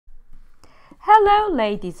Hello,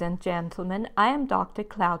 ladies and gentlemen. I am Dr.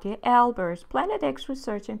 Claudia Albers, Planet X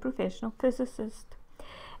research and professional physicist.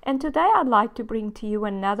 And today I'd like to bring to you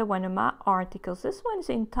another one of my articles. This one is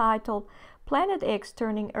entitled Planet X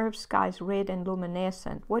Turning Earth Skies Red and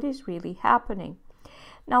Luminescent. What is really happening?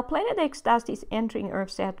 Now, Planet X dust is entering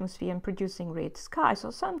Earth's atmosphere and producing red skies,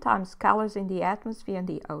 or sometimes colors in the atmosphere and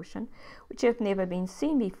the ocean, which have never been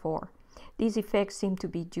seen before. These effects seem to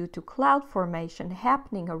be due to cloud formation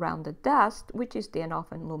happening around the dust, which is then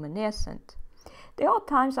often luminescent. There are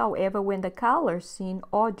times, however, when the colors seen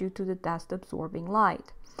are due to the dust absorbing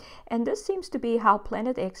light. And this seems to be how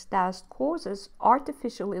Planet X dust causes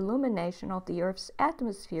artificial illumination of the Earth's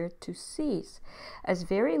atmosphere to cease, as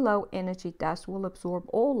very low energy dust will absorb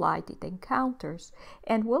all light it encounters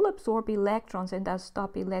and will absorb electrons and thus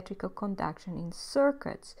stop electrical conduction in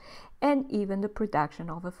circuits and even the production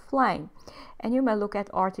of a flame. And you may look at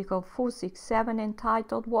article 467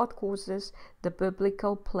 entitled What Causes the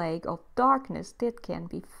Biblical Plague of Darkness That Can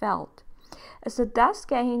Be Felt. As the dust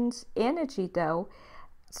gains energy, though,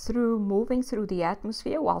 through moving through the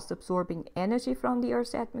atmosphere whilst absorbing energy from the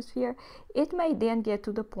Earth's atmosphere, it may then get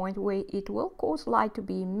to the point where it will cause light to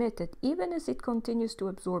be emitted even as it continues to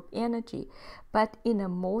absorb energy, but in a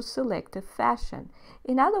more selective fashion.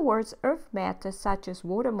 In other words, Earth matter such as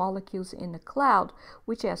water molecules in a cloud,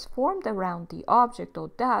 which has formed around the object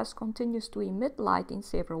or dust, continues to emit light in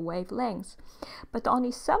several wavelengths, but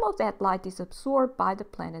only some of that light is absorbed by the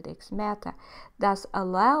Planet X matter, thus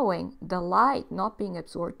allowing the light not being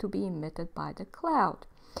absorbed to be emitted by the cloud.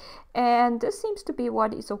 And this seems to be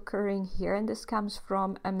what is occurring here, and this comes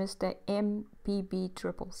from a Mr.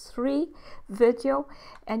 MPB333 video,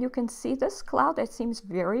 and you can see this cloud that seems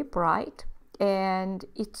very bright, and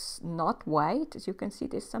it's not white. As you can see,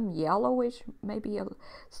 there's some yellowish, maybe a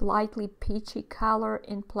slightly peachy color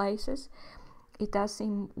in places. It does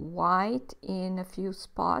seem white in a few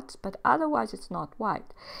spots, but otherwise it's not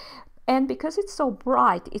white. And because it's so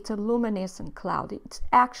bright, it's a luminescent cloud. It's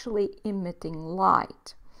actually emitting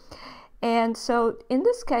light. And so in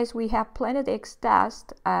this case, we have Planet X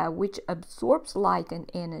dust, which absorbs light and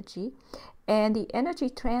energy. And the energy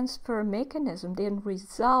transfer mechanism then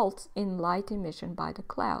results in light emission by the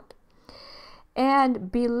cloud.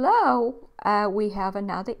 And below, we have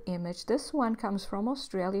another image. This one comes from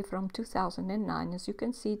Australia from 2009. As you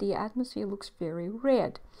can see, the atmosphere looks very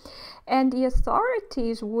red. And the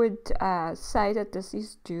authorities would say that this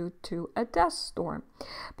is due to a dust storm.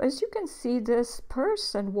 But as you can see, this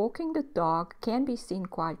person walking the dog can be seen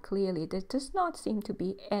quite clearly. There does not seem to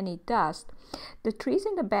be any dust. The trees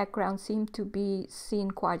in the background seem to be seen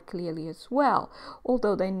quite clearly as well,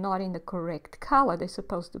 although they're not in the correct color. They're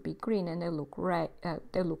supposed to be green and they look red.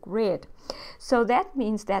 So that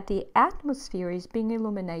means that the atmosphere is being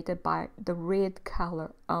illuminated by the red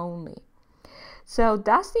color only. So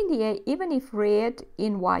dust in the air, even if red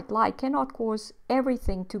in white light, cannot cause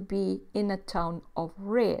everything to be in a tone of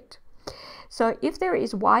red. So if there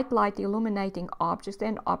is white light illuminating objects,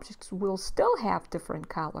 then objects will still have different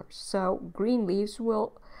colors. So green leaves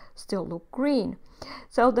will still look green.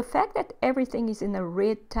 So the fact that everything is in a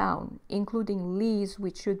red tone, including leaves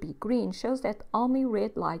which should be green, shows that only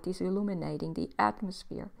red light is illuminating the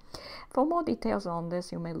atmosphere. For more details on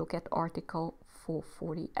this, you may look at article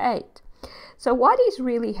 448. So what is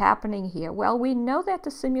really happening here? Well, we know that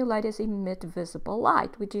the simulators emit visible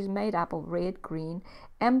light, which is made up of red, green,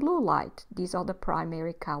 and blue light. These are the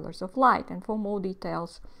primary colors of light. And for more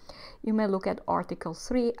details, you may look at article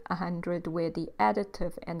 300, where the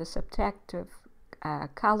additive and the subtractive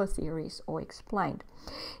color theories are explained.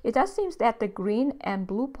 It does seem that the green and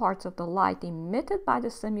blue parts of the light emitted by the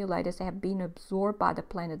simulators have been absorbed by the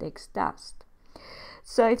Planet X dust.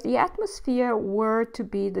 So if the atmosphere were to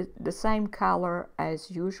be the same color as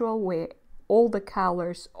usual, where all the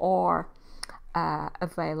colors are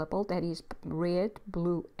available, that is red,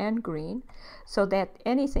 blue, and green, so that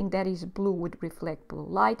anything that is blue would reflect blue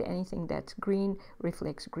light, anything that's green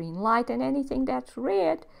reflects green light, and anything that's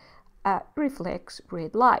red reflects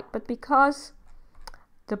red light. But because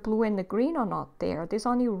the blue and the green are not there, there's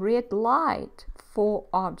only red light for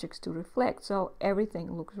objects to reflect, so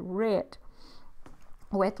everything looks red.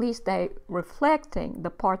 Or at least they're reflecting the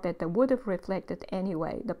part that they would have reflected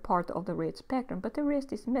anyway, the part of the red spectrum, but the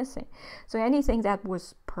rest is missing. So anything that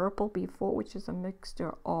was purple before, which is a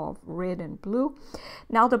mixture of red and blue,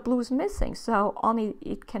 now the blue is missing, so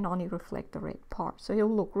it can only reflect the red part, so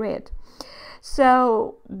it'll look red.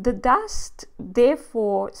 So the dust,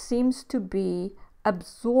 therefore, seems to be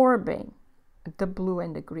absorbing the blue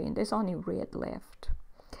and the green. There's only red left.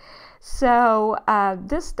 So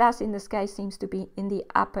this dust in the sky seems to be in the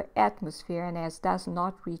upper atmosphere and does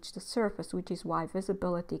not reach the surface, which is why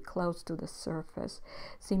visibility close to the surface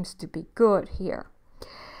seems to be good here.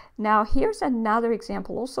 Now here's another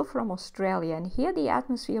example also from Australia, and here the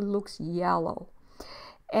atmosphere looks yellow.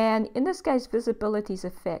 And in this case, visibility is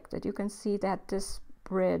affected. You can see that this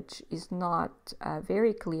bridge is not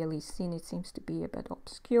very clearly seen. It seems to be a bit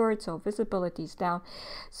obscured, so visibility is down.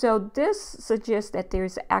 So this suggests that there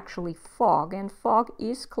is actually fog, and fog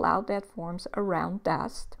is cloud that forms around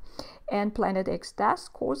dust. And Planet X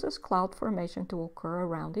dust causes cloud formation to occur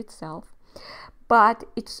around itself. But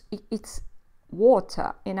it's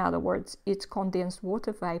water. In other words, it's condensed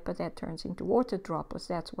water vapor that turns into water droplets.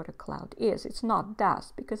 That's what a cloud is. It's not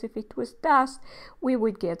dust, because if it was dust, we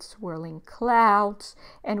would get swirling clouds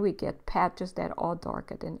and we get patches that are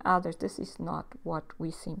darker than others. This is not what we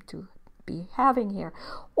seem to be having here.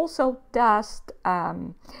 Also, dust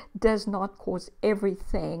does not cause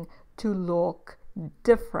everything to look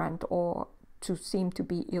different or to seem to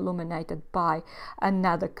be illuminated by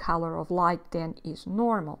another color of light than is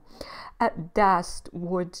normal. Dust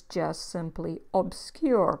would just simply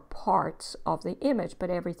obscure parts of the image,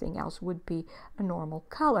 but everything else would be a normal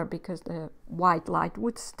color because the white light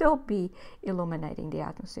would still be illuminating the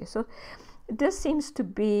atmosphere. So this seems to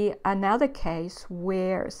be another case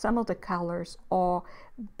where some of the colors are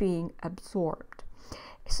being absorbed.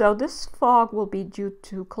 So this fog will be due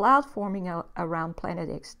to cloud forming around Planet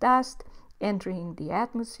X dust entering the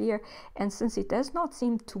atmosphere, and since it does not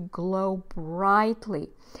seem to glow brightly,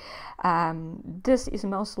 this is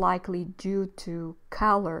most likely due to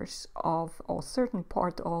colors of or certain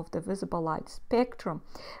part of the visible light spectrum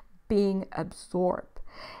being absorbed.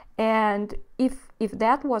 And if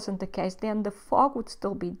that wasn't the case, then the fog would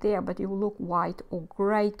still be there, but it will look white or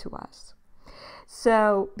gray to us.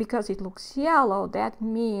 So because it looks yellow, that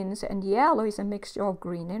means, and yellow is a mixture of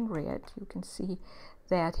green and red. You can see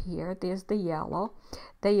that here. There's the yellow.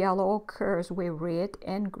 The yellow occurs where red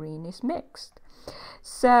and green is mixed.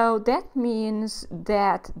 So that means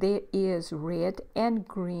that there is red and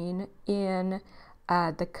green in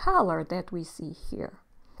the color that we see here.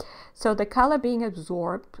 So the color being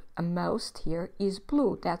absorbed most here is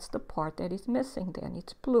blue. That's the part that is missing then.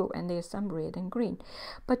 It's blue, and there's some red and green.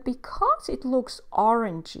 But because it looks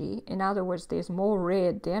orangey, in other words, there's more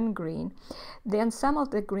red than green, then some of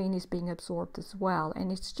the green is being absorbed as well.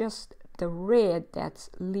 And it's just the red that's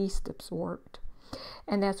least absorbed.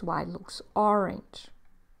 And that's why it looks orange.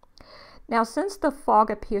 Now, since the fog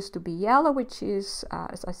appears to be yellow, which is,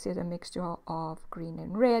 as I said, a mixture of green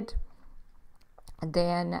and red,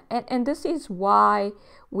 then and this is why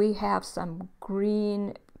we have some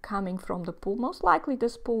green coming from the pool. Most likely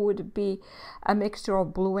this pool would be a mixture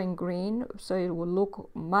of blue and green, so it will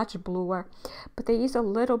look much bluer, but there is a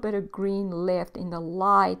little bit of green left in the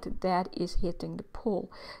light that is hitting the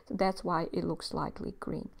pool, so that's why it looks slightly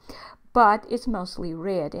green, but it's mostly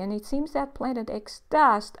red. And it seems that Planet X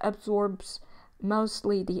dust absorbs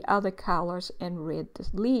mostly the other colors and red the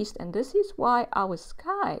least, and this is why our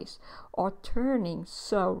skies are turning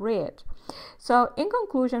so red. So in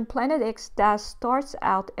conclusion, Planet X dust starts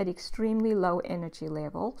out at extremely low energy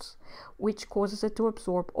levels, which causes it to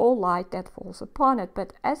absorb all light that falls upon it,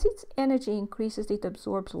 but as its energy increases, it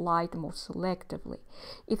absorbs light more selectively.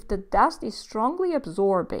 If the dust is strongly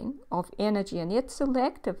absorbing of energy and yet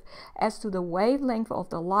selective as to the wavelength of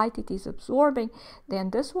the light it is absorbing,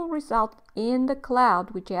 then this will result in the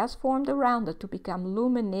cloud which has formed around it to become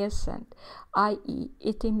luminescent, i.e.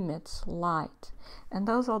 it emits light. And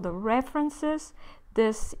those are the references.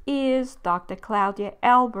 This is Dr. Claudia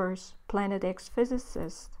Albers, Planet X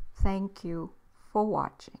physicist. Thank you for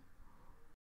watching.